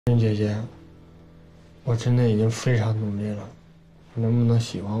姐姐，我真的已经非常努力了，你能不能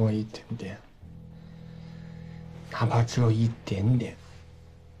喜欢我一点点？哪怕只有一点点，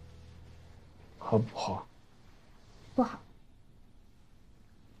好不好？不好。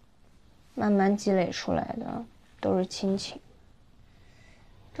慢慢积累出来的都是亲情，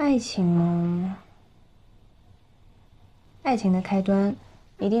爱情呢？爱情的开端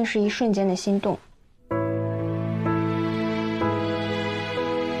一定是一瞬间的心动。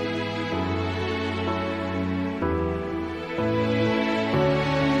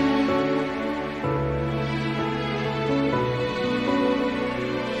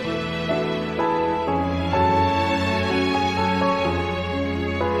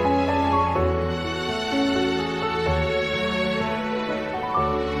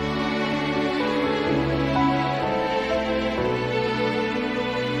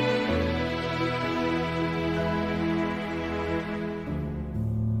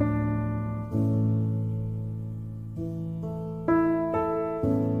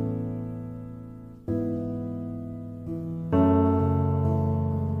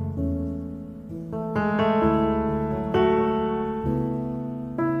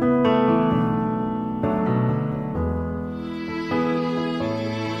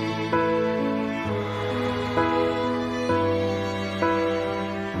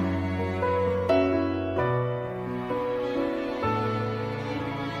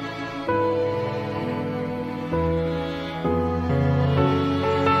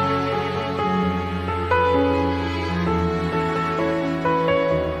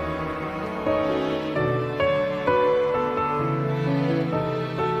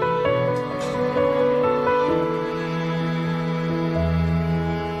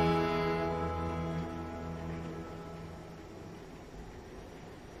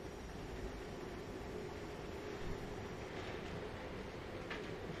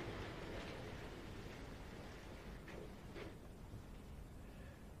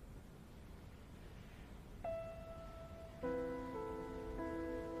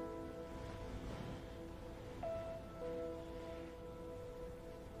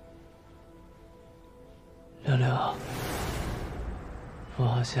六六，我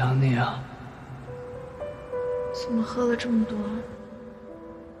好想你啊！怎么喝了这么多？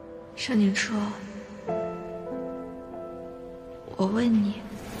上你车，我问你，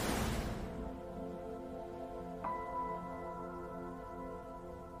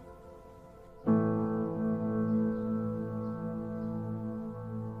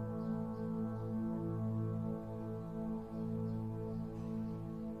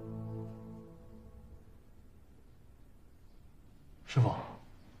师傅，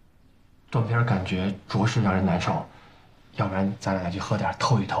断片感觉着实让人难受，要不然咱俩去喝点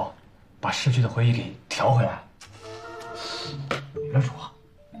透一透，把失去的回忆给调回来。别说，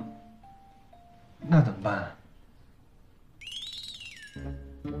那怎么办？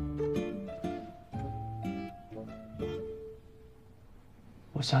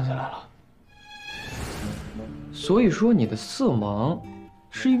我想起来了，所以说你的色盲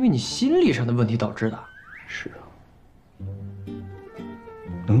是因为你心理上的问题导致的。是啊。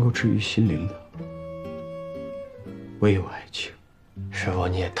能够治愈心灵的，唯有爱情。师傅，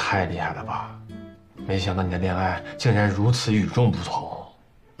你也太厉害了吧！没想到你的恋爱竟然如此与众不同。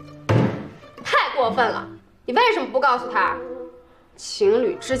太过分了！你为什么不告诉他？情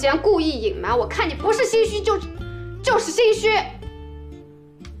侣之间故意隐瞒，我看你不是心虚就是心虚。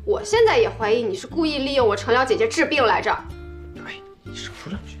我现在也怀疑你是故意利用我程了姐姐治病来着。哎，你少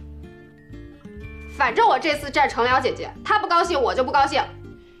说两句。反正我这次站程了姐姐，她不高兴我就不高兴。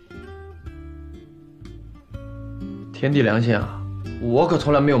天地良心啊，我可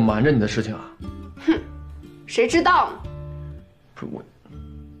从来没有瞒着你的事情啊。哼，谁知道呢？不是我。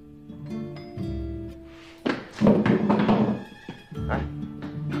哎，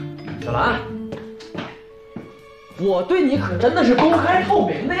小兰，我对你可真的是公开透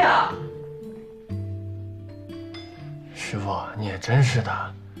明的呀。师傅，你也真是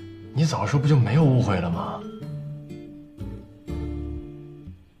的，你早说不就没有误会了吗？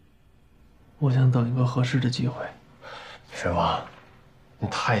我想等一个合适的机会。师傅，你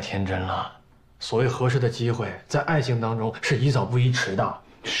太天真了。所谓合适的机会，在爱情当中是宜早不宜迟的。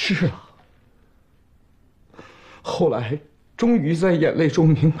是啊。后来终于在眼泪中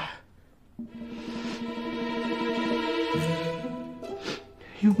明白，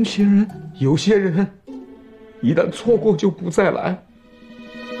有些人一旦错过就不再来。